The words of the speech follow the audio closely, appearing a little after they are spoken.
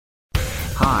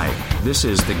Hi, this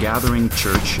is The Gathering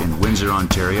Church in Windsor,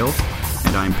 Ontario,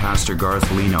 and I'm Pastor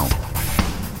Garth Leno.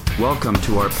 Welcome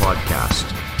to our podcast.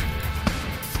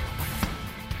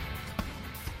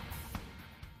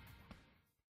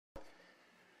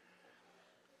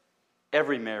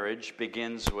 Every marriage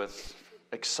begins with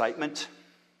excitement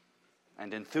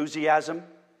and enthusiasm,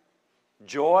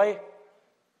 joy,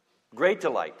 great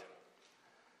delight.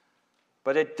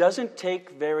 But it doesn't take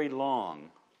very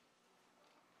long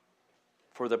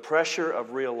for the pressure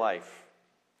of real life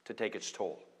to take its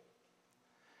toll.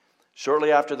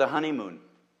 Shortly after the honeymoon,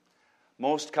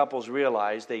 most couples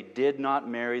realize they did not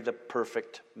marry the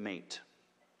perfect mate.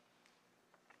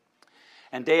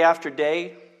 And day after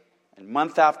day, and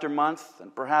month after month,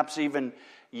 and perhaps even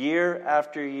year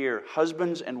after year,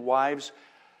 husbands and wives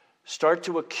start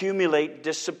to accumulate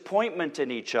disappointment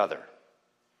in each other.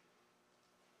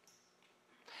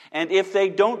 And if they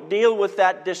don't deal with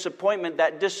that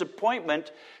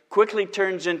disappointment quickly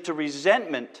turns into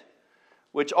resentment,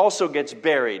 which also gets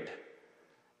buried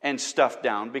and stuffed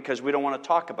down because we don't want to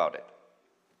talk about it.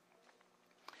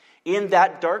 In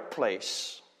that dark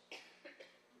place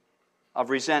of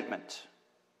resentment,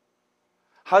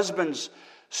 husbands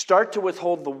start to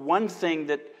withhold the one thing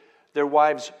that their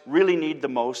wives really need the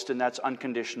most, and that's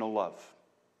unconditional love.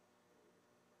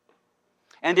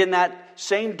 And in that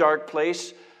same dark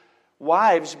place,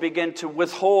 wives begin to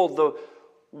withhold the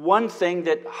one thing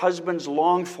that husbands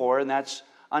long for, and that's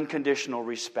unconditional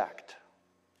respect.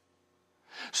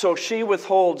 So she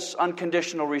withholds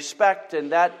unconditional respect,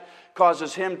 and that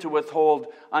causes him to withhold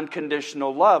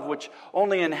unconditional love, which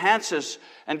only enhances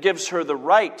and gives her the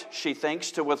right, she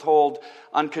thinks, to withhold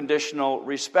unconditional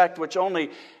respect, which only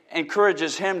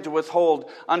encourages him to withhold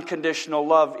unconditional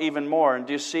love even more. And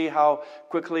do you see how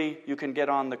quickly you can get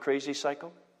on the crazy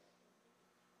cycle?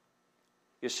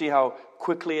 You see how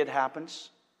quickly it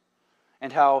happens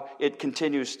and how it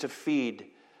continues to feed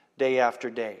day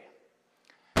after day.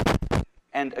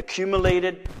 And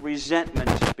accumulated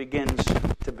resentment begins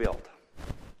to build.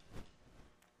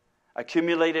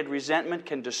 Accumulated resentment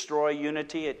can destroy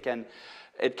unity. It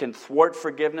can thwart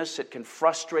forgiveness. It can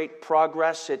frustrate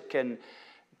progress. It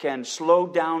can slow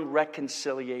down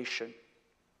reconciliation.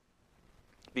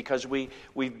 Because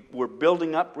we're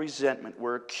building up resentment.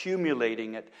 We're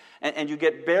accumulating it. And you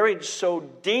get buried so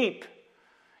deep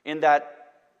in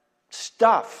that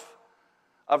stuff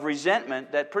of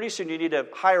resentment that pretty soon you need to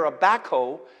hire a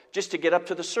backhoe just to get up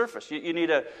to the surface. You need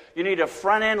a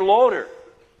front-end loader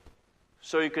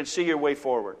so you can see your way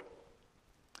forward.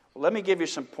 Well, let me give you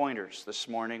some pointers this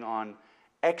morning on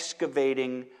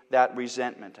excavating that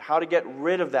resentment. How to get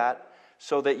rid of that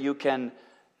so that you can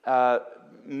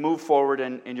move forward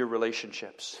in your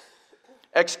relationships.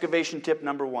 Excavation tip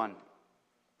number 1.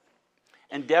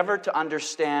 Endeavor to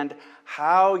understand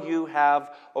how you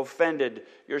have offended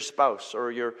your spouse or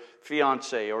your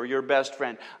fiancé or your best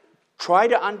friend. Try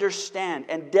to understand,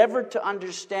 endeavor to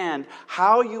understand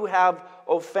how you have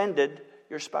offended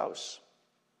your spouse.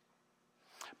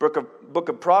 Book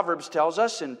of Proverbs tells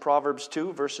us in Proverbs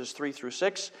 2, verses 3 through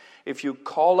 6, if you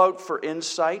call out for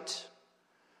insight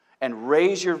and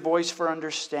raise your voice for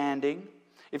understanding,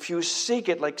 if you seek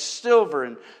it like silver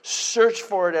and search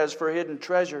for it as for hidden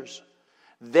treasures,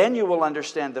 then you will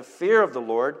understand the fear of the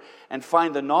Lord and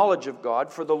find the knowledge of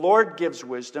God. For the Lord gives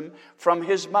wisdom. From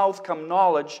His mouth come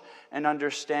knowledge and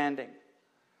understanding.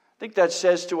 I think that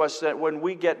says to us that when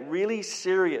we get really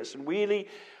serious and really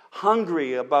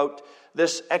hungry about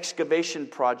this excavation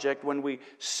project, when we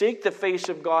seek the face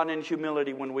of God in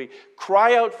humility, when we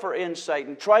cry out for insight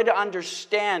and try to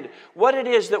understand what it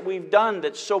is that we've done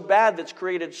that's so bad, that's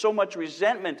created so much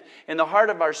resentment in the heart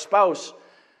of our spouse,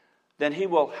 then He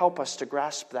will help us to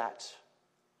grasp that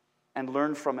and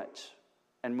learn from it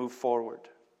and move forward.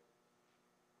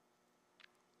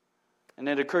 And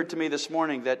it occurred to me this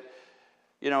morning that,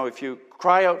 if you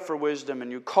cry out for wisdom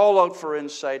and you call out for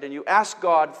insight and you ask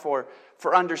God for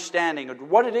understanding of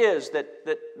what it is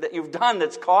that you've done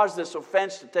that's caused this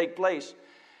offense to take place,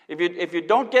 if you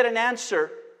don't get an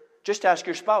answer, just ask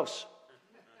your spouse.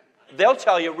 They'll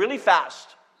tell you really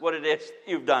fast what it is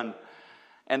you've done,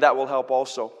 and that will help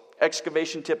also.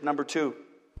 Excavation tip number 2.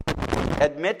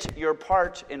 Admit your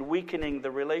part in weakening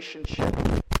the relationship.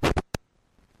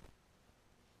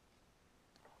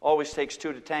 Always takes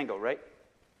two to tango, right?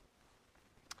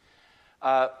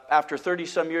 After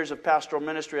 30-some years of pastoral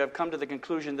ministry, I've come to the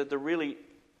conclusion that there really,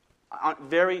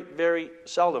 very, very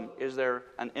seldom is there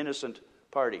an innocent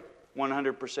party,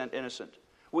 100% innocent.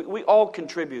 We all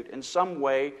contribute in some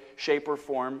way, shape, or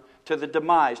form to the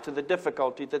demise, to the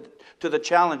difficulty, to the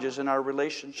challenges in our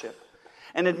relationship.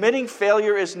 And admitting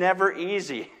failure is never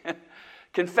easy.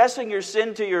 Confessing your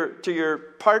sin to your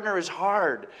partner is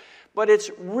hard, but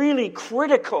it's really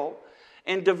critical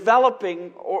in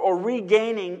developing or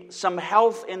regaining some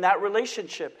health in that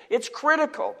relationship. It's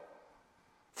critical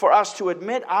for us to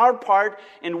admit our part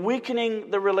in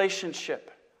weakening the relationship.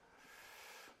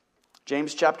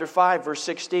 James chapter 5, verse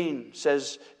 16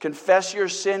 says, confess your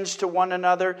sins to one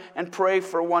another and pray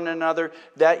for one another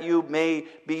that you may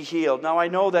be healed. Now, I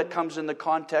know that comes in the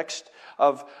context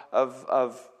of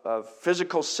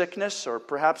physical sickness or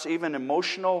perhaps even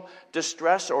emotional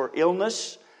distress or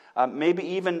illness. Maybe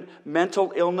even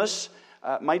mental illness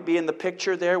might be in the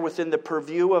picture there within the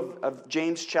purview of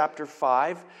James chapter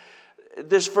 5.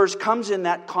 This verse comes in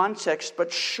that context,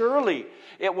 but surely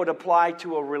it would apply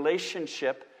to a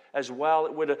relationship as well.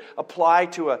 It would apply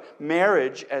to a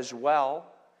marriage as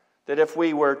well. That if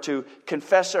we were to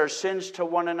confess our sins to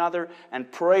one another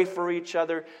and pray for each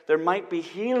other, there might be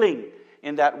healing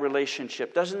in that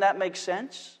relationship. Doesn't that make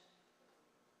sense?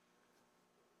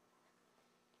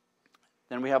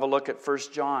 Then we have a look at 1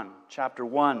 John chapter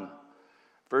 1,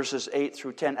 verses 8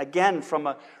 through 10. Again, from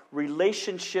a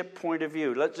relationship point of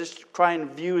view. Let's just try and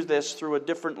view this through a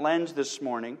different lens this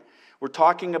morning. We're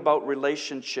talking about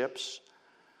relationships.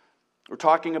 We're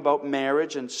talking about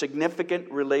marriage and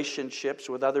significant relationships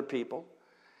with other people.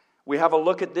 We have a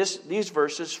look at these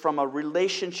verses from a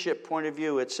relationship point of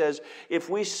view. It says, if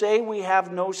we say we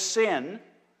have no sin,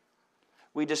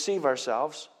 we deceive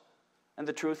ourselves, and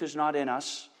the truth is not in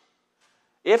us.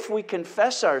 If we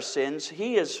confess our sins,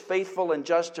 He is faithful and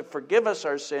just to forgive us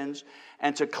our sins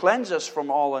and to cleanse us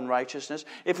from all unrighteousness.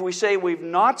 If we say we've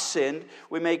not sinned,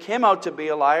 we make Him out to be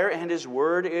a liar, and His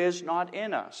word is not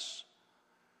in us.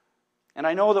 And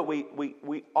I know that we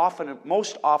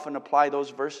most often apply those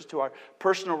verses to our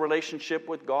personal relationship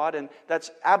with God, and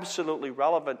that's absolutely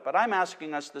relevant. But I'm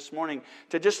asking us this morning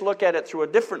to just look at it through a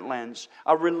different lens,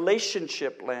 a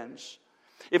relationship lens.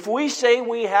 If we say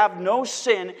we have no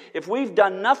sin, if we've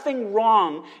done nothing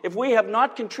wrong, if we have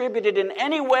not contributed in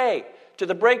any way to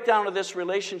the breakdown of this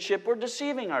relationship, we're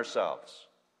deceiving ourselves.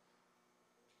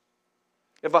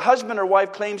 If a husband or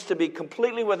wife claims to be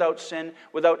completely without sin,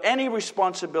 without any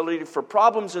responsibility for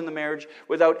problems in the marriage,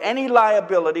 without any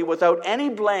liability, without any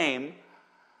blame,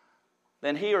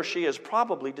 then he or she is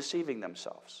probably deceiving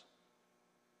themselves.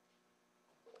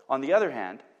 On the other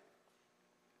hand,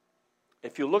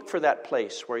 if you look for that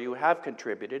place where you have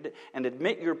contributed and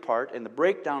admit your part in the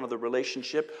breakdown of the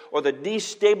relationship or the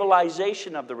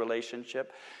destabilization of the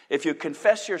relationship, if you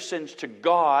confess your sins to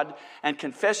God and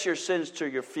confess your sins to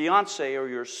your fiancé or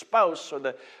your spouse or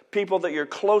the people that you're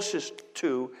closest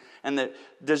to, and the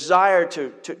desire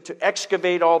to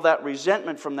excavate all that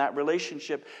resentment from that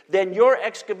relationship, then your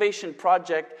excavation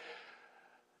project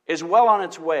is well on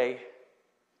its way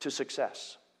to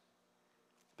success.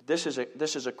 But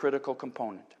this is a critical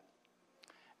component.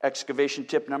 Excavation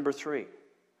tip number 3.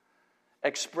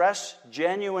 Express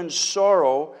genuine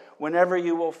sorrow whenever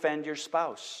you offend your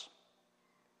spouse.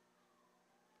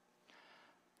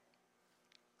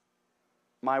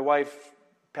 My wife,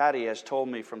 Patty, has told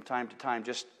me from time to time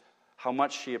just how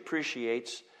much she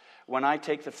appreciates when I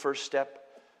take the first step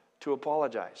to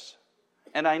apologize.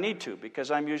 And I need to,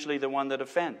 because I'm usually the one that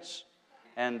offends.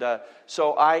 And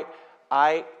so I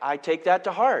take that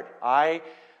to heart. I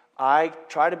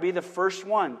try to be the first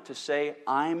one to say,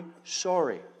 I'm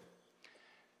sorry.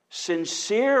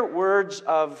 Sincere words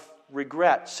of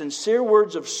regret, sincere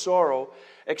words of sorrow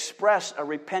express a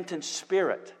repentant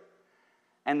spirit.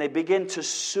 And they begin to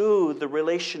soothe the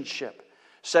relationship.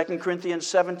 2 Corinthians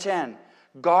 7:10,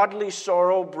 godly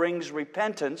sorrow brings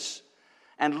repentance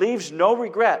and leaves no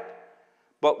regret,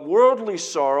 but worldly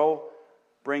sorrow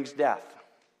brings death.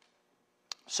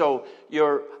 So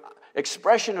your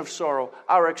expression of sorrow,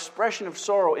 our expression of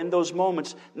sorrow in those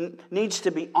moments needs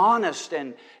to be honest,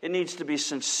 and it needs to be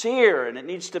sincere, and it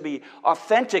needs to be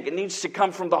authentic. It needs to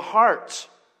come from the heart.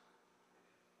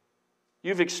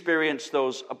 You've experienced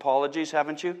those apologies,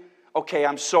 haven't you? Okay,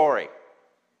 I'm sorry.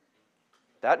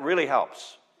 That really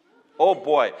helps. Oh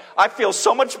boy, I feel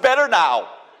so much better now.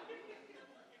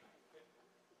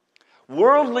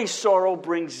 Worldly sorrow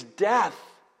brings death,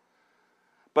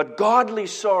 but godly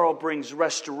sorrow brings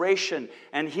restoration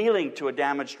and healing to a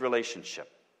damaged relationship.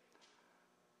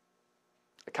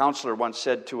 A counselor once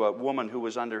said to a woman who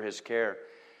was under his care,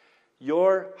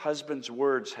 your husband's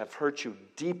words have hurt you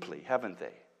deeply, haven't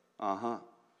they? Uh-huh.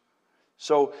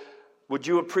 So, would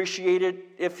you appreciate it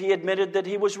if he admitted that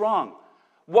he was wrong?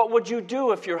 What would you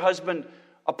do if your husband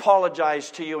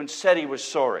apologized to you and said he was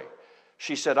sorry?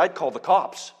 She said, I'd call the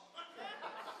cops.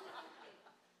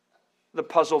 The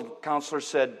puzzled counselor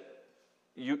said,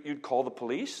 You'd call the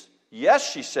police?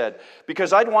 Yes, she said,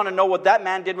 because I'd want to know what that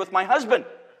man did with my husband.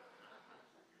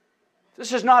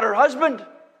 This is not her husband.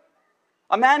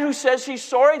 A man who says he's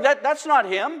sorry, that's not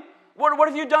him. What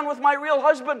have you done with my real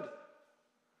husband?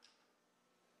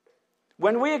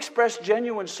 When we express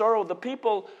genuine sorrow, the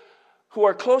people who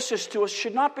are closest to us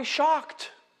should not be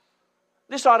shocked.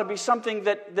 This ought to be something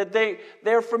that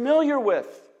they're familiar with.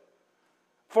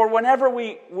 For whenever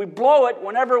we blow it,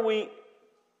 whenever we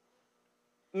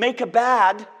make a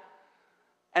bad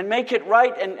and make it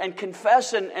right and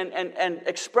confess and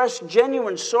express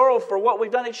genuine sorrow for what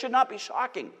we've done, it should not be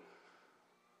shocking.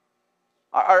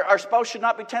 Our spouse should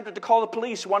not be tempted to call the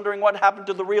police wondering what happened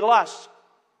to the real us.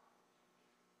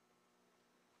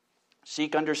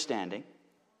 Seek understanding.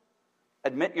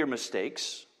 Admit your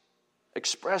mistakes.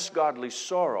 Express godly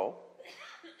sorrow.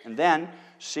 And then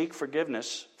seek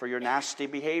forgiveness for your nasty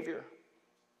behavior.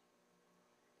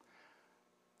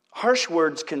 Harsh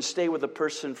words can stay with a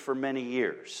person for many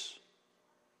years.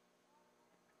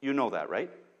 You know that,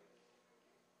 right?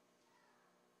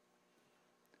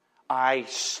 I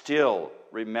still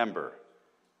remember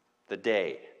the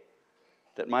day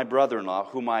that my brother-in-law,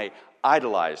 whom I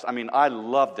idolized, I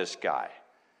loved this guy.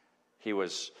 He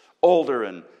was older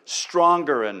and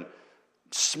stronger and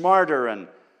smarter, and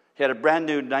he had a brand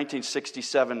new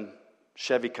 1967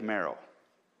 Chevy Camaro.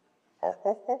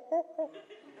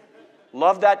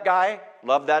 Loved that guy,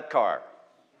 loved that car.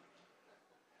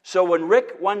 So when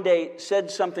Rick one day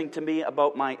said something to me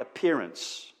about my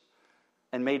appearance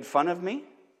and made fun of me,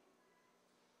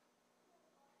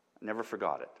 I never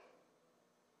forgot it.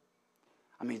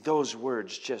 Those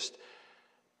words just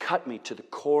cut me to the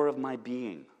core of my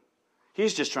being.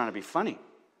 He's just trying to be funny.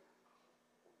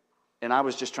 And I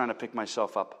was just trying to pick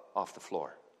myself up off the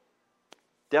floor.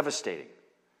 Devastating.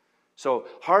 So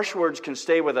harsh words can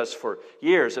stay with us for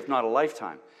years, if not a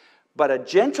lifetime. But a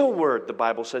gentle word, the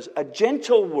Bible says, a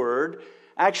gentle word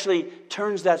actually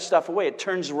turns that stuff away. It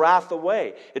turns wrath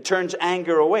away. It turns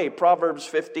anger away. Proverbs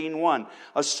 15:1.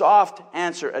 A soft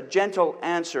answer, a gentle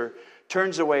answer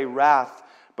turns away wrath,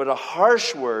 but a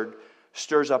harsh word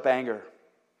stirs up anger.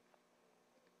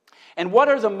 And what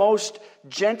are the most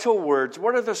gentle words?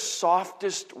 What are the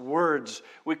softest words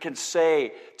we can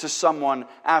say to someone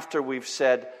after we've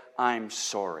said, I'm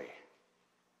sorry?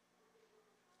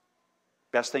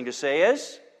 Best thing to say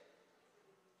is,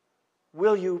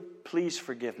 will you please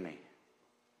forgive me?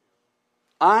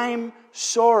 I'm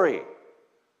sorry.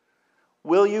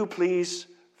 Will you please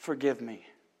forgive me?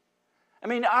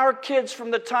 Our kids,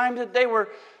 from the time that they were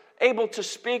able to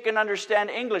speak and understand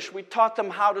English, we taught them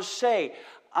how to say,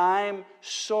 I'm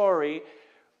sorry.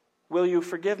 Will you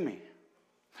forgive me?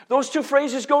 Those two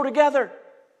phrases go together.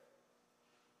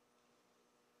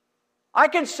 I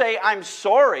can say I'm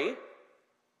sorry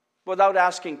without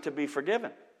asking to be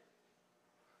forgiven.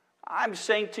 I'm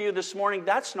saying to you this morning,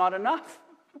 that's not enough.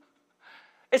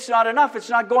 It's not enough. It's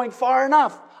not going far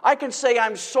enough. I can say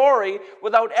I'm sorry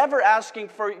without ever asking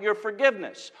for your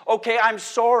forgiveness. Okay, I'm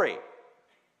sorry.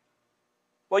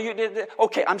 Well, you did.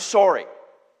 Okay, I'm sorry.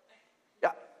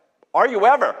 Yeah. Are you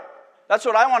ever? That's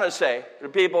what I want to say to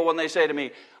people when they say to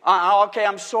me, okay,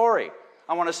 I'm sorry.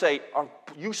 I want to say,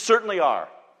 you certainly are.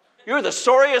 You're the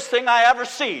sorriest thing I ever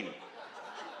seen.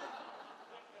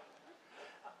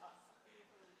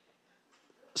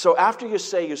 So after you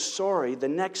say you're sorry, the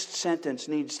next sentence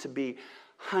needs to be,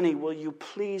 honey, will you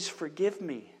please forgive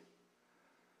me?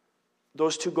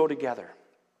 Those two go together.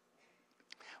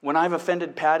 When I've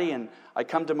offended Patty and I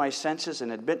come to my senses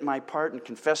and admit my part and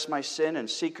confess my sin and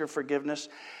seek her forgiveness,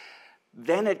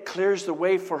 then it clears the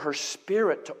way for her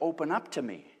spirit to open up to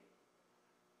me.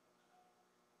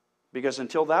 Because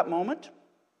until that moment,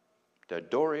 the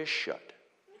door is shut.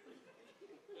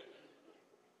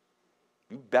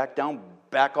 You back down,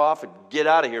 back off, and get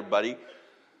out of here, buddy.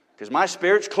 Because my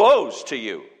spirit's closed to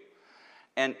you.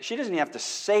 And she doesn't even have to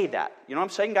say that. You know what I'm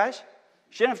saying, guys?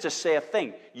 She doesn't have to say a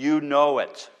thing. You know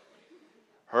it.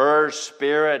 Her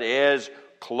spirit is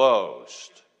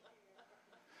closed.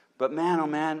 But man, oh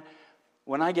man,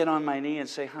 when I get on my knee and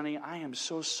say, honey, I am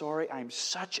so sorry. I'm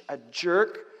such a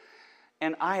jerk.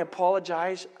 And I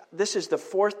apologize. This is the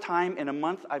fourth time in a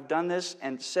month I've done this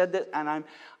and said that, and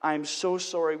I'm so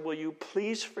sorry. Will you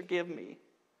please forgive me?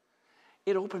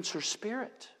 It opens her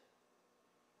spirit.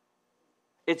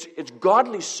 It's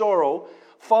godly sorrow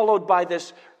followed by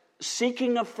this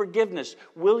seeking of forgiveness.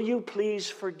 Will you please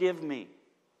forgive me?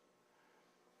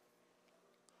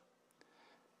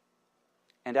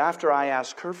 And after I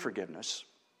ask her forgiveness,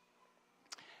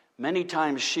 many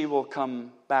times she will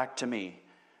come back to me.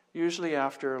 Usually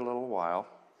after a little while.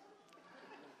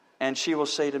 And she will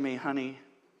say to me, honey,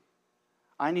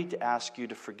 I need to ask you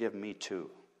to forgive me too.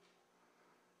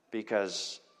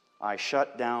 because I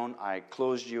shut down, I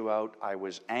closed you out, I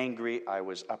was angry, I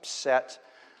was upset,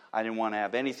 I didn't want to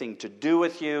have anything to do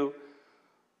with you.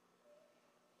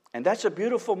 And that's a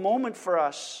beautiful moment for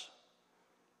us.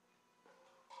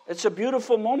 It's a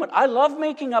beautiful moment. I love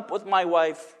making up with my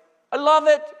wife. I love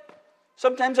it.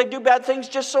 Sometimes I do bad things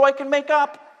just so I can make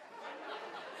up.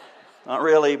 Not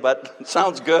really, but it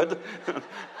sounds good.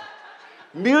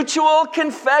 Mutual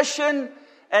confession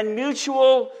and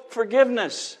mutual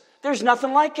forgiveness. There's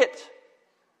nothing like it.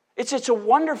 It's a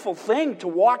wonderful thing to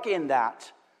walk in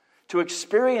that, to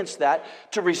experience that,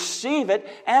 to receive it,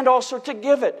 and also to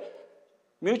give it.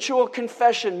 Mutual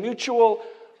confession, mutual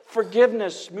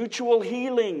forgiveness, mutual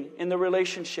healing in the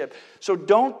relationship. So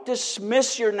don't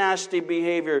dismiss your nasty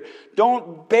behavior.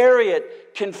 Don't bury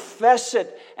it. Confess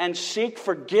it and seek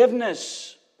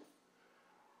forgiveness.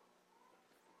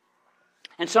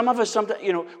 And some of us, sometimes,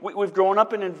 we've grown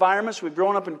up in environments, we've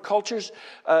grown up in cultures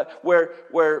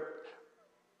where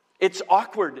it's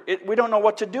awkward. We don't know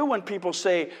what to do when people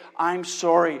say, "I'm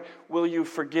sorry, will you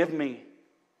forgive me?"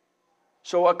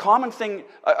 So a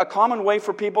common way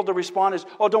for people to respond is,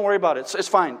 "Oh, don't worry about it. It's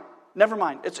fine. Never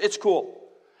mind. It's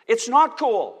cool." It's not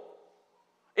cool.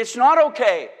 It's not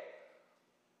okay.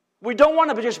 We don't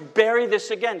want to just bury this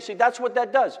again. See, that's what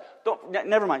that does.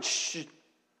 Never mind. Shh.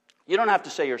 You don't have to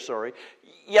say you're sorry.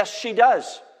 Yes, she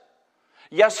does.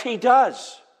 Yes, he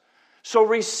does. So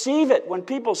receive it. When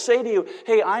people say to you,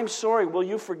 "Hey, I'm sorry, will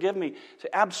you forgive me?" Say,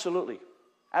 "Absolutely.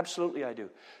 Absolutely I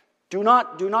do." Do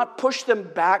not push them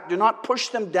back. Do not push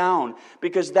them down,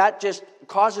 because that just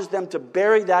causes them to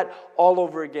bury that all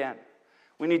over again.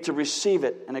 We need to receive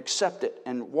it and accept it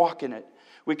and walk in it.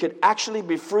 We could actually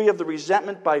be free of the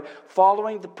resentment by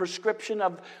following the prescription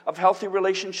of healthy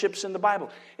relationships in the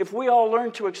Bible. If we all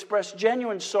learn to express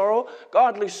genuine sorrow,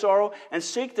 godly sorrow, and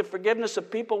seek the forgiveness of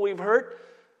people we've hurt,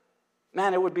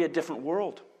 man, it would be a different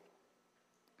world.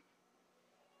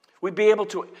 We'd be able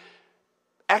to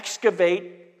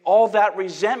excavate all that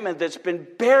resentment that's been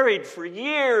buried for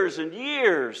years and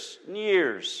years and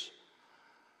years.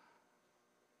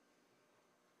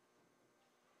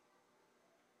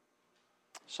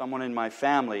 Someone in my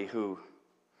family who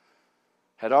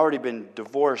had already been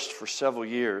divorced for several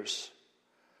years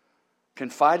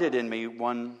confided in me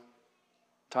one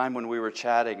time when we were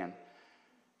chatting, and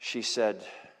she said,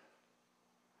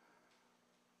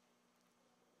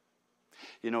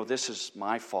 "This is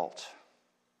my fault.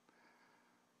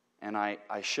 And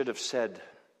I should have said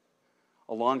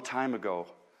a long time ago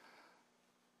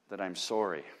that I'm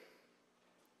sorry."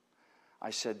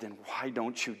 I said, "Then why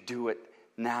don't you do it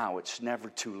now? It's never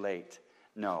too late."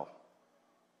 "No.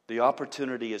 The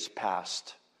opportunity is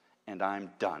past, and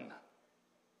I'm done."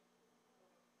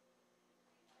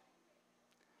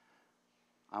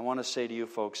 I want to say to you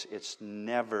folks, it's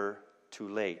never too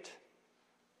late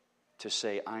to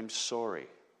say, "I'm sorry.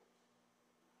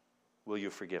 Will you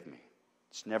forgive me?"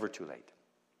 It's never too late.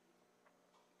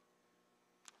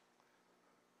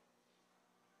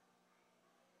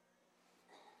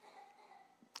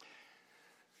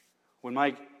 When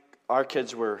our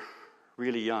kids were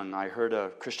really young, I heard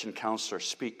a Christian counselor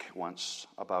speak once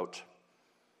about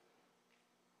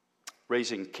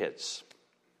raising kids.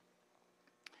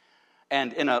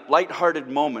 And in a lighthearted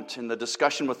moment in the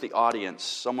discussion with the audience,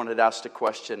 someone had asked a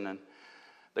question, and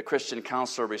the Christian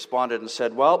counselor responded and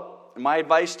said, "Well, my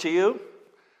advice to you,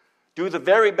 do the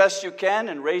very best you can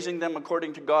in raising them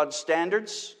according to God's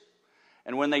standards.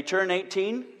 And when they turn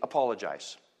 18,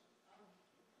 apologize."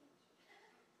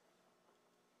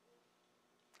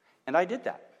 And I did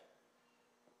that.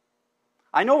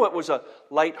 I know it was a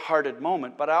light-hearted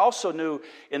moment, but I also knew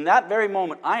in that very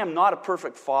moment, I am not a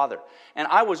perfect father. And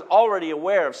I was already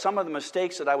aware of some of the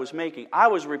mistakes that I was making. I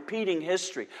was repeating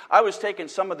history. I was taking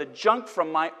some of the junk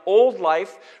from my old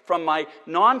life, from my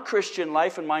non-Christian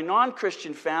life and my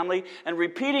non-Christian family, and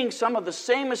repeating some of the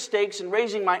same mistakes and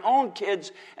raising my own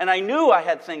kids. And I knew I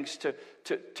had things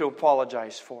to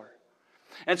apologize for.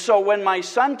 And so when my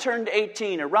son turned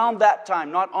 18, around that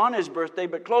time, not on his birthday,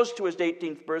 but close to his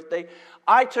 18th birthday,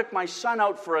 I took my son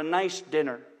out for a nice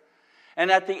dinner. And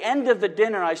at the end of the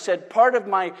dinner, I said, part of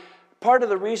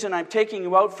the reason I'm taking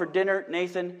you out for dinner,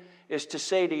 Nathan, is to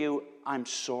say to you, I'm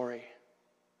sorry.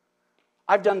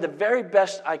 I've done the very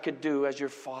best I could do as your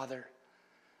father.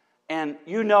 And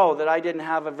you know that I didn't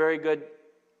have a very good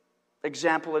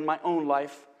example in my own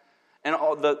life. And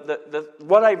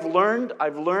what I've learned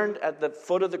at the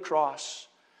foot of the cross.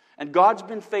 And God's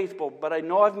been faithful, but I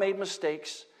know I've made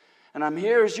mistakes. And I'm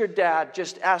here as your dad,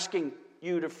 just asking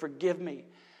you to forgive me.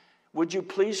 Would you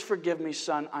please forgive me,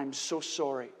 son? I'm so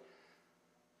sorry.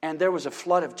 And there was a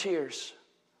flood of tears.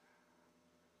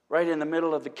 right in the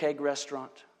middle of the Keg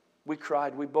restaurant. We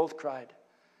cried. We both cried.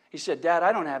 He said, Dad,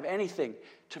 I don't have anything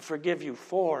to forgive you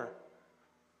for.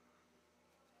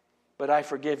 But I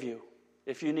forgive you.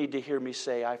 If you need to hear me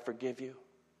say, I forgive you.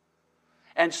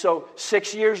 And so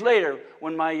 6 years later,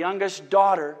 when my youngest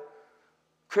daughter,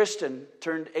 Kristen,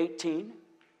 turned 18,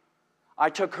 I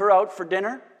took her out for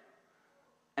dinner,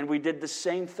 and we did the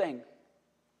same thing.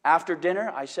 After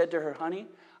dinner, I said to her, honey,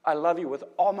 I love you with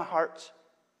all my heart.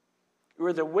 You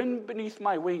are the wind beneath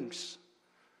my wings.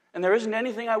 And there isn't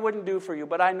anything I wouldn't do for you,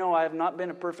 but I know I have not been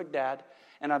a perfect dad,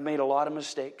 and I've made a lot of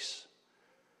mistakes.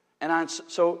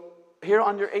 So here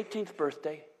on your 18th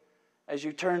birthday, as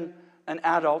you turn an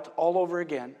adult all over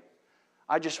again,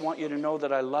 I just want you to know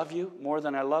that I love you more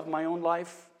than I love my own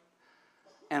life,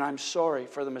 and I'm sorry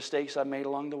for the mistakes I've made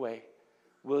along the way.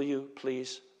 Will you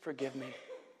please forgive me?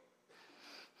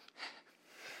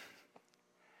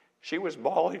 She was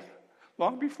bawling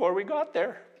long before we got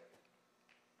there.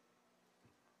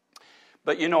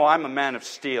 But you know, I'm a man of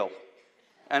steel,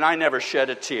 and I never shed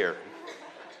a tear.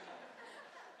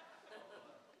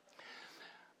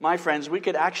 My friends, we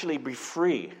could actually be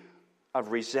free of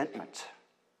resentment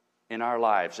in our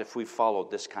lives if we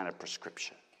followed this kind of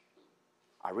prescription.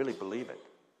 I really believe it.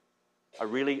 I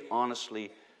really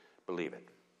honestly believe it.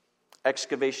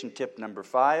 Excavation tip number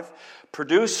 5,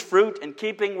 produce fruit in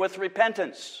keeping with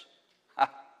repentance.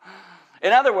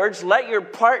 In other words, let your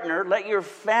partner, let your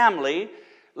family,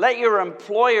 let your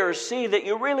employer see that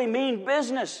you really mean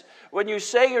business. When you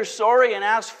say you're sorry and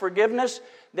ask forgiveness,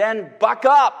 then buck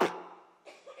up.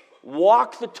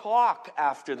 Walk the talk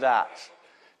after that.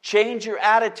 Change your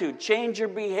attitude, change your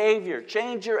behavior,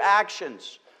 change your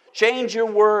actions, change your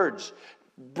words.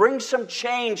 Bring some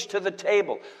change to the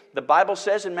table. The Bible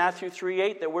says in Matthew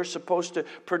 3:8 that we're supposed to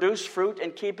produce fruit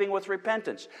in keeping with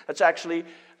repentance. That's actually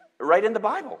right in the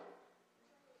Bible.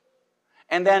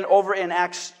 And then over in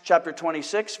Acts chapter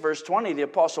 26, verse 20, the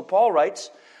Apostle Paul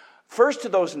writes, first to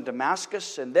those in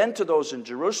Damascus, and then to those in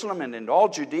Jerusalem and in all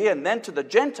Judea, and then to the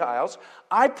Gentiles,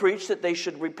 I preach that they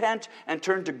should repent and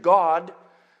turn to God.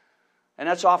 And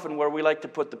that's often where we like to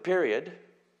put the period.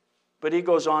 But he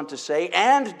goes on to say,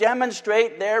 and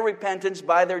demonstrate their repentance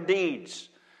by their deeds.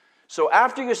 So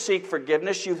after you seek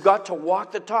forgiveness, you've got to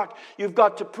walk the talk. You've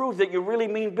got to prove that you really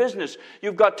mean business.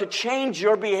 You've got to change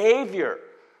your behavior.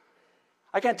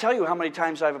 I can't tell you how many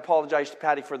times I've apologized to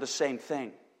Patty for the same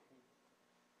thing.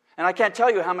 And I can't tell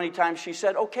you how many times she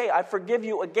said, okay, I forgive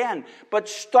you again, but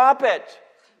stop it.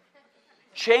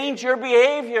 Change your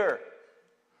behavior.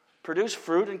 Produce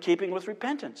fruit in keeping with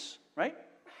repentance, right?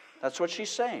 That's what she's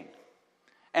saying.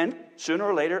 And sooner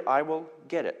or later, I will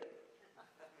get it.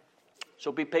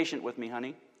 So be patient with me,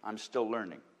 honey. I'm still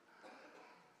learning.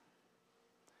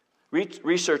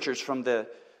 Researchers from the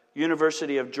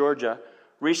University of Georgia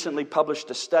recently published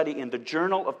a study in the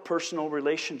Journal of Personal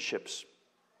Relationships.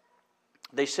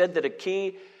 They said that a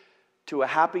key to a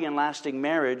happy and lasting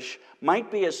marriage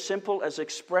might be as simple as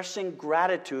expressing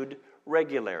gratitude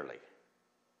regularly.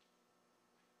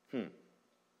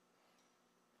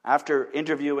 After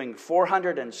interviewing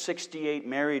 468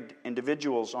 married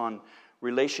individuals on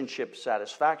relationship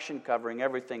satisfaction, covering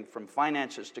everything from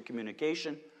finances to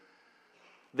communication,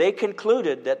 they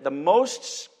concluded that the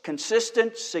most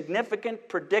consistent, significant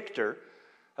predictor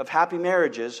of happy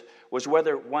marriages was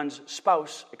whether one's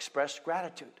spouse expressed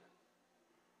gratitude.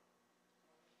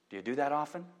 Do you do that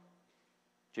often? Do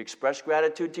you express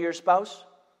gratitude to your spouse?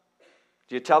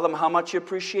 Do you tell them how much you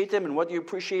appreciate them and what you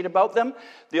appreciate about them?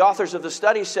 The authors of the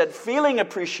study said feeling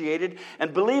appreciated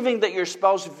and believing that your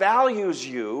spouse values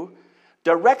you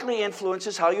directly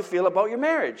influences how you feel about your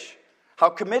marriage, how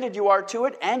committed you are to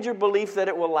it, and your belief that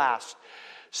it will last.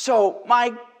 So,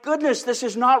 my goodness, this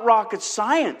is not rocket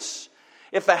science.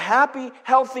 If a happy,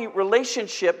 healthy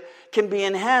relationship can be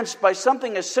enhanced by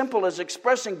something as simple as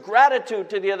expressing gratitude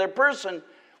to the other person,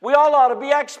 we all ought to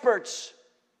be experts.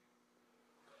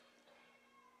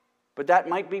 But that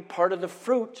might be part of the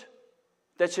fruit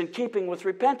that's in keeping with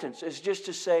repentance, is just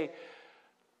to say,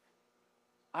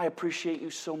 I appreciate you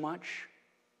so much.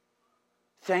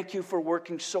 Thank you for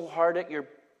working so hard at your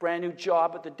brand new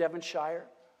job at the Devonshire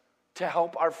to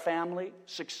help our family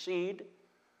succeed.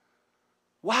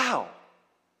 Wow.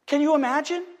 Can you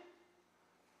imagine?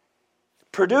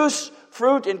 Produce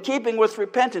fruit in keeping with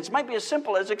repentance. Might be as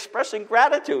simple as expressing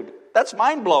gratitude. That's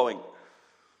mind-blowing.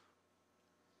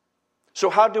 So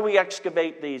how do we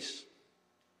excavate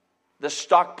the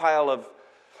stockpile of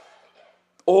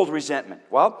old resentment?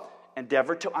 Well,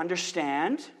 endeavor to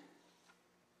understand,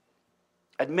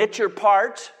 admit your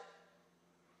part,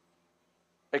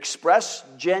 express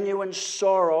genuine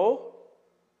sorrow,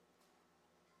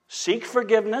 seek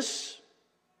forgiveness,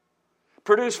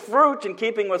 Produce fruit in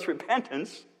keeping with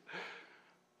repentance.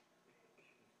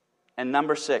 And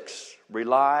number 6,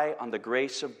 rely on the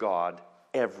grace of God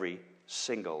every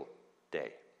single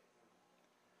day.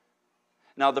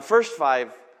 Now, the first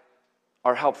 5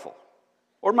 are helpful,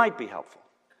 or might be helpful.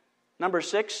 Number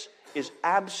 6 is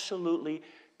absolutely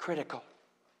critical.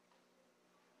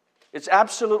 It's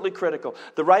absolutely critical.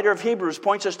 The writer of Hebrews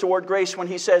points us toward grace when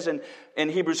he says in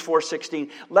Hebrews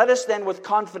 4:16, "Let us then with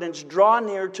confidence draw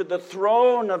near to the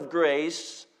throne of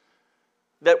grace,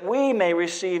 that we may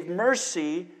receive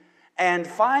mercy and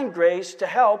find grace to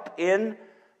help in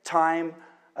time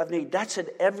of need." That's an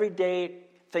everyday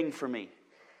thing for me.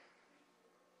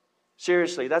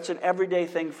 Seriously, that's an everyday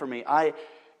thing for me.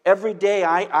 Every day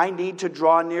I need to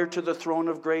draw near to the throne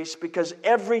of grace, because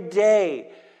every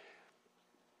day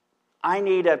I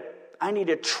need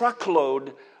a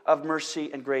truckload of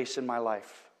mercy and grace in my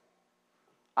life.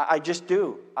 I just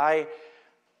do.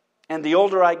 And the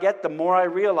older I get, the more I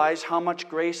realize how much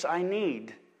grace I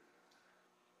need.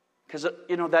 Because,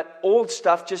 that old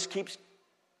stuff just keeps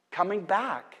coming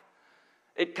back.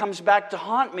 It comes back to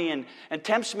haunt me and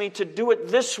tempts me to do it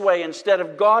this way instead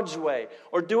of God's way,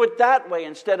 or do it that way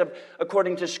instead of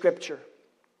according to Scripture.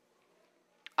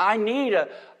 I need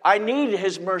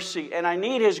His mercy and I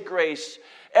need His grace.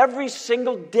 Every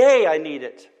single day I need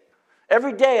it.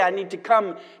 Every day I need to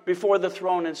come before the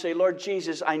throne and say, "Lord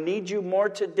Jesus, I need you more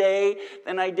today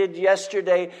than I did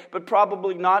yesterday, but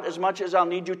probably not as much as I'll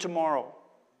need you tomorrow."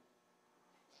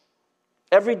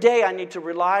 Every day I need to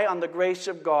rely on the grace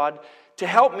of God to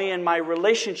help me in my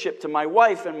relationship to my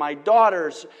wife and my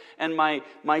daughters and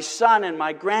my son and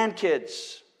my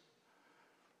grandkids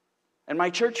and my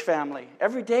church family.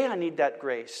 Every day I need that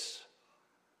grace.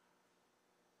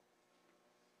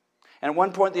 And at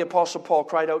one point the Apostle Paul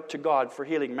cried out to God for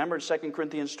healing. Remember in 2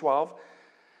 Corinthians 12?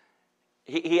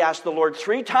 He asked the Lord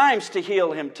 3 times to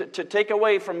heal him, to take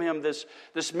away from him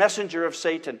this messenger of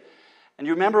Satan. And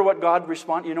you remember what God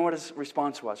responded? You know what his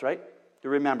response was, right? You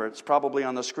remember, it's probably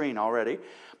on the screen already.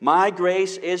 "My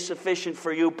grace is sufficient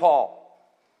for you, Paul."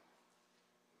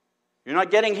 You're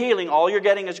not getting healing, all you're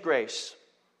getting is grace.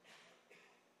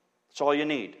 That's all you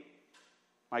need.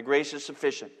 My grace is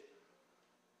sufficient.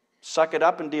 Suck it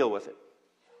up and deal with it.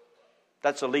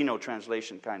 That's a Leno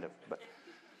translation, kind of. But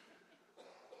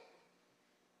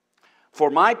 "For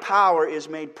my power is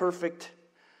made perfect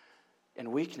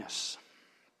in weakness."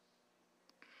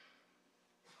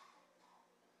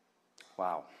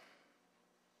 Wow.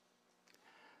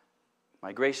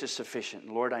 My grace is sufficient.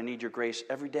 Lord, I need your grace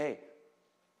every day.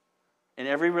 In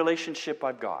every relationship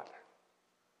I've got.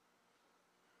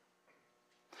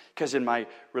 Because in my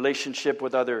relationship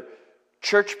with other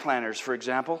church planners, for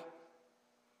example,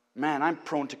 man, I'm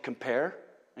prone to compare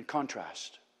and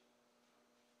contrast.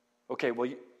 Okay,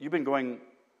 well, you've been going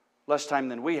less time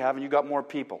than we have, and you got more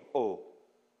people. Oh.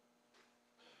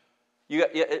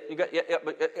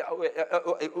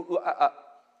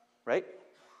 Right?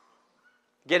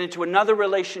 Get into another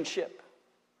relationship,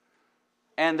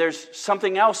 and there's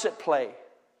something else at play.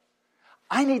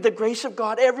 I need the grace of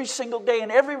God every single day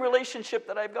in every relationship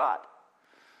that I've got.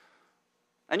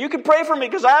 And you can pray for me,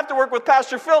 because I have to work with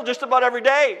Pastor Phil just about every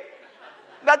day.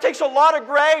 That takes a lot of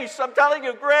grace. I'm telling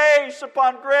you, grace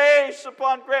upon grace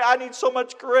upon grace. I need so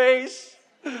much grace.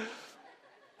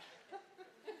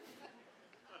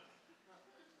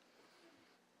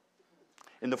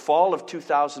 In the fall of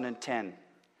 2010,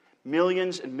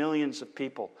 millions and millions of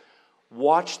people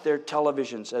watched their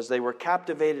televisions as they were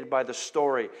captivated by the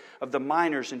story of the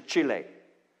miners in Chile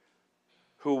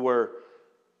who were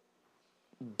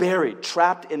buried,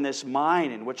 trapped in this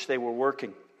mine in which they were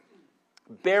working.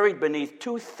 Buried beneath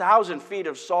 2,000 feet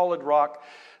of solid rock,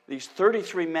 these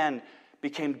 33 men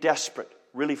became desperate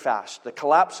really fast. The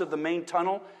collapse of the main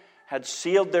tunnel had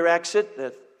sealed their exit,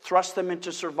 that thrust them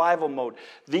into survival mode.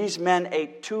 These men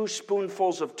ate 2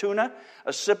 spoonfuls of tuna,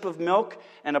 a sip of milk,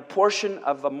 and a portion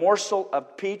of a morsel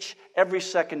of peach every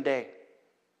second day.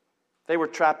 They were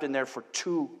trapped in there for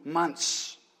 2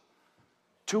 months.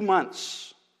 2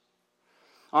 months.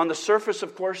 On the surface,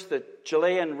 of course, the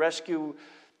Chilean rescue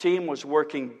team was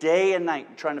working day and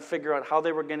night trying to figure out how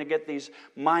they were going to get these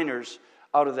miners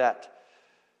out of that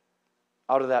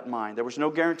mine. There was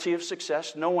no guarantee of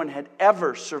success. No one had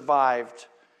ever survived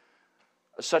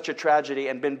such a tragedy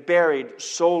and been buried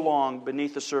so long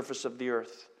beneath the surface of the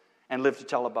earth and lived to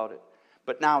tell about it.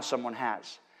 But now someone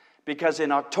has. Because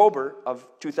in October of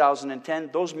 2010,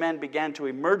 those men began to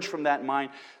emerge from that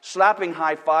mine, slapping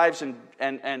high fives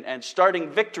and starting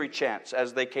victory chants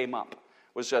as they came up. It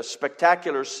was a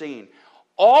spectacular scene.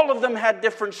 All of them had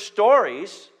different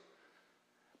stories,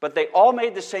 but they all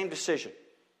made the same decision.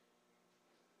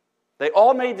 They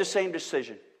all made the same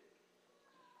decision.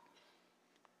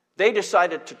 They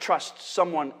decided to trust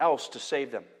someone else to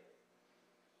save them.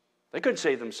 They couldn't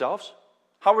save themselves.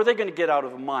 How were they going to get out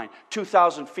of a mine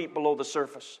 2,000 feet below the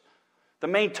surface? The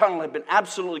main tunnel had been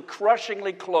absolutely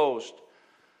crushingly closed.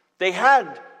 They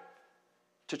had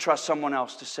to trust someone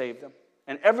else to save them.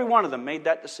 And every one of them made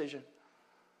that decision.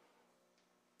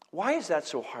 Why is that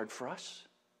so hard for us?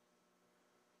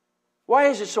 Why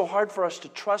is it so hard for us to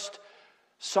trust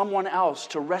someone else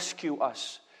to rescue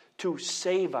us, to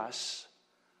save us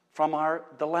from our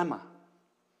dilemma?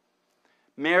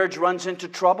 Marriage runs into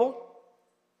trouble.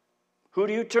 Who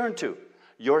do you turn to?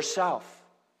 Yourself.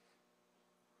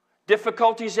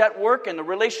 Difficulties at work and the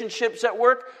relationships at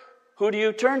work, who do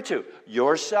you turn to?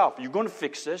 Yourself. You're going to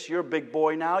fix this. You're a big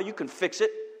boy now. You can fix it.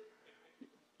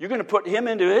 You're going to put him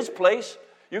into his place.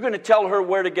 You're going to tell her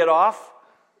where to get off.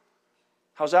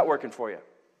 How's that working for you?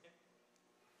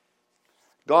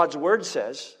 God's Word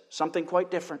says something quite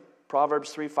different.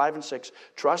 Proverbs 3, 5, and 6.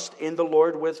 Trust in the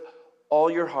Lord with all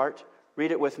your heart.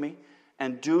 Read it with me.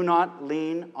 And do not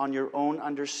lean on your own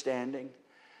understanding.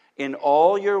 In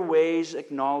all your ways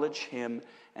acknowledge Him,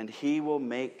 and He will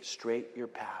make straight your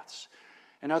paths.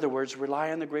 In other words,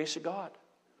 rely on the grace of God.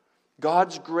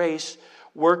 God's grace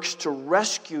works to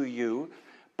rescue you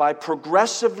by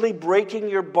progressively breaking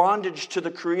your bondage to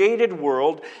the created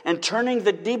world and turning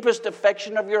the deepest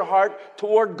affection of your heart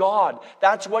toward God.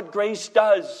 That's what grace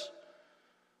does.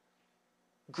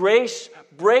 Grace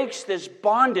breaks this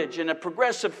bondage in a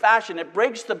progressive fashion. It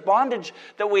breaks the bondage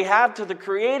that we have to the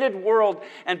created world,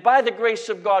 and by the grace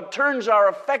of God turns our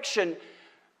affection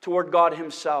toward God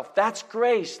Himself. That's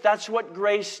grace. That's what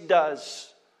grace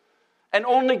does. And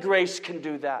only grace can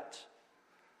do that.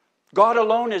 God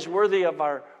alone is worthy of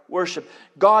our worship.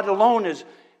 God alone is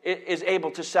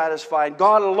able to satisfy.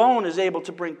 God alone is able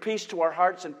to bring peace to our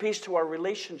hearts and peace to our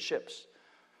relationships.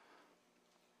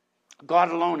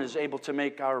 God alone is able to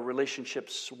make our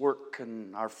relationships work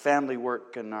and our family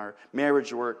work and our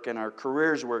marriage work and our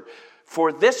careers work.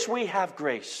 For this we have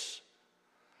grace.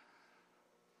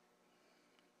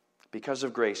 Because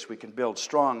of grace, we can build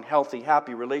strong, healthy,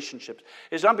 happy relationships.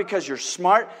 It's not because you're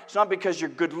smart. It's not because you're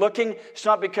good looking. It's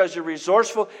not because you're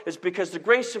resourceful. It's because the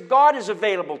grace of God is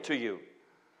available to you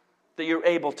that you're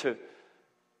able to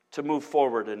move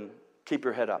forward and keep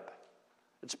your head up.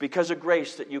 It's because of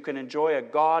grace that you can enjoy a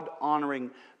God-honoring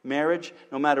marriage,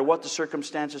 no matter what the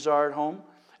circumstances are at home.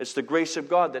 It's the grace of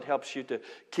God that helps you to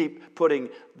keep putting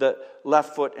the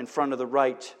left foot in front of the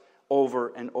right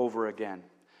over and over again.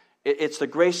 It's the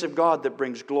grace of God that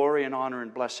brings glory and honor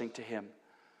and blessing to Him.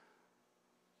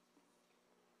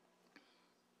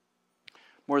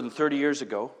 More than 30 years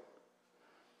ago,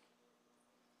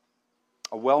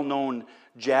 a well-known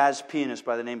jazz pianist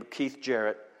by the name of Keith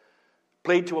Jarrett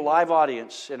played to a live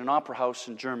audience in an opera house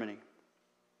in Germany.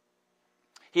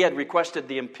 He had requested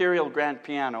the Imperial Grand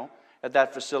Piano at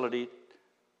that facility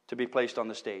to be placed on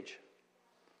the stage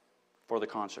for the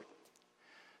concert.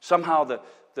 Somehow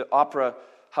the opera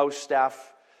house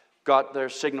staff got their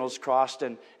signals crossed,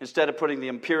 and instead of putting the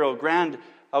Imperial Grand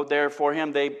out there for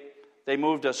him, they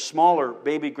moved a smaller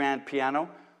baby grand piano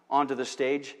onto the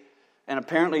stage, and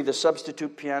apparently the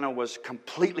substitute piano was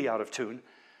completely out of tune.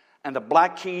 And the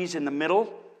black keys in the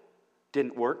middle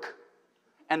didn't work.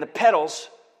 And the pedals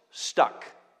stuck.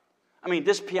 I mean,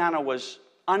 this piano was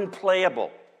unplayable.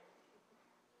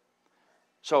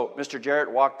 So Mr.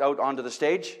 Jarrett walked out onto the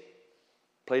stage,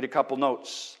 played a couple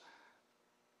notes.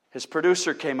 His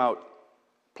producer came out,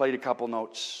 played a couple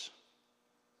notes.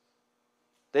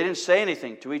 They didn't say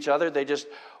anything to each other. They just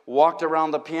walked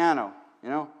around the piano,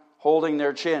 holding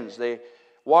their chins. They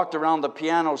walked around the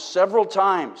piano several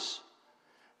times.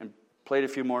 Played a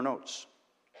few more notes.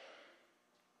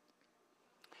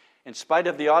 In spite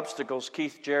of the obstacles,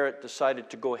 Keith Jarrett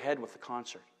decided to go ahead with the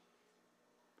concert.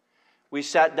 We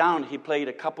sat down, he played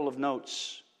a couple of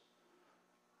notes,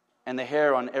 and the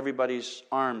hair on everybody's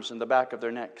arms and the back of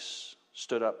their necks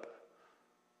stood up.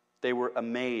 They were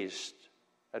amazed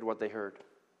at what they heard.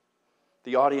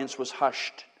 The audience was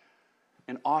hushed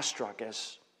and awestruck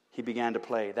as he began to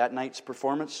play. That night's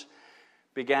performance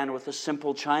began with a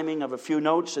simple chiming of a few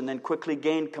notes and then quickly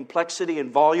gained complexity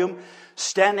and volume.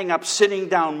 Standing up, sitting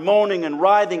down, moaning and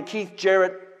writhing, Keith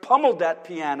Jarrett pummeled that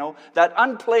piano, that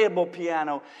unplayable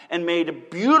piano, and made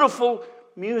beautiful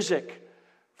music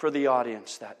for the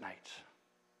audience that night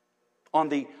on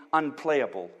the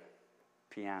unplayable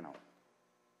piano.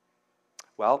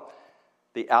 Well,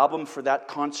 the album for that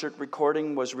concert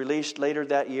recording was released later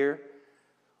that year.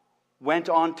 Went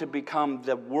on to become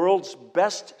the world's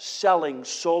best-selling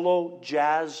solo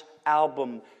jazz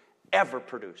album ever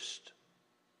produced.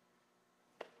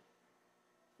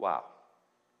 Wow.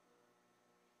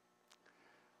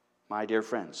 My dear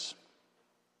friends,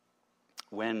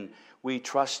 when we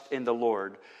trust in the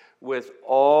Lord with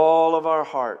all of our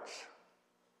hearts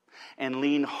and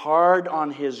lean hard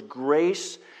on His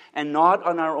grace and not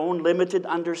on our own limited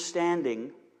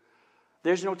understanding,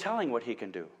 there's no telling what He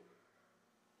can do.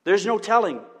 There's no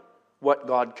telling what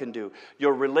God can do.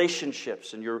 Your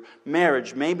relationships and your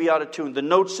marriage may be out of tune. The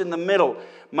notes in the middle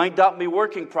might not be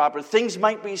working properly. Things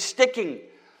might be sticking.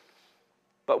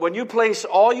 But when you place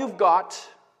all you've got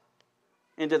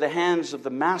into the hands of the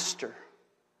Master,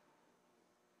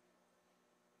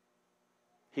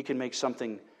 He can make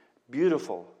something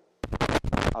beautiful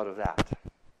out of that.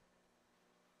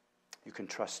 You can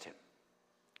trust Him.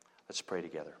 Let's pray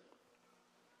together.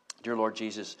 Dear Lord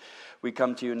Jesus, we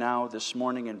come to You now this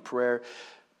morning in prayer,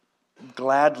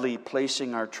 gladly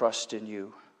placing our trust in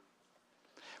You.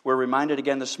 We're reminded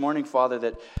again this morning, Father,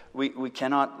 that we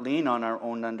cannot lean on our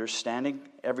own understanding.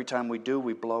 Every time we do,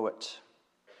 we blow it.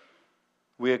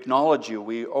 We acknowledge You.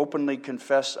 We openly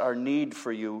confess our need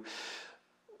for You.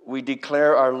 We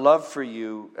declare our love for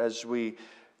You as we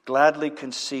gladly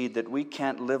concede that we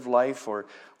can't live life or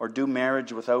do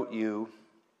marriage without You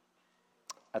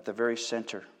at the very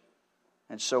center.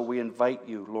 And so we invite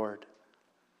You, Lord,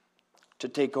 to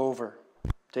take over.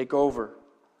 Take over.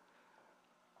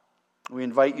 We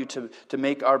invite You to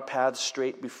make our paths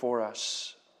straight before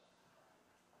us.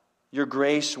 Your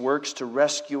grace works to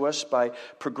rescue us by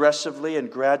progressively and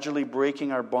gradually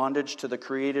breaking our bondage to the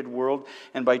created world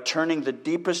and by turning the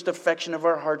deepest affection of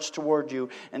our hearts toward You.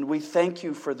 And we thank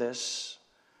You for this.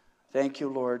 Thank You,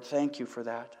 Lord. Thank You for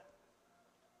that.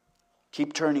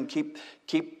 Keep turning. Keep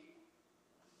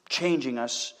changing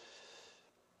us.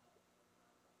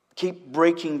 Keep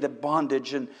breaking the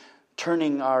bondage and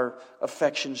turning our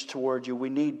affections toward You. We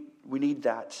need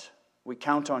that. We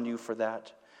count on You for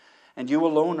that. And You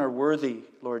alone are worthy,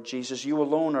 Lord Jesus. You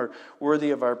alone are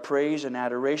worthy of our praise and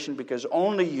adoration, because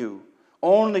only You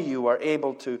are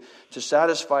able to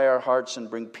satisfy our hearts and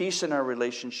bring peace in our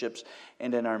relationships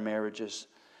and in our marriages.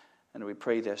 And we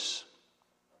pray this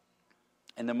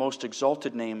in the most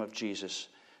exalted name of Jesus,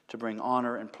 to bring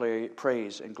honor and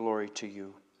praise and glory to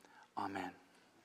You. Amen.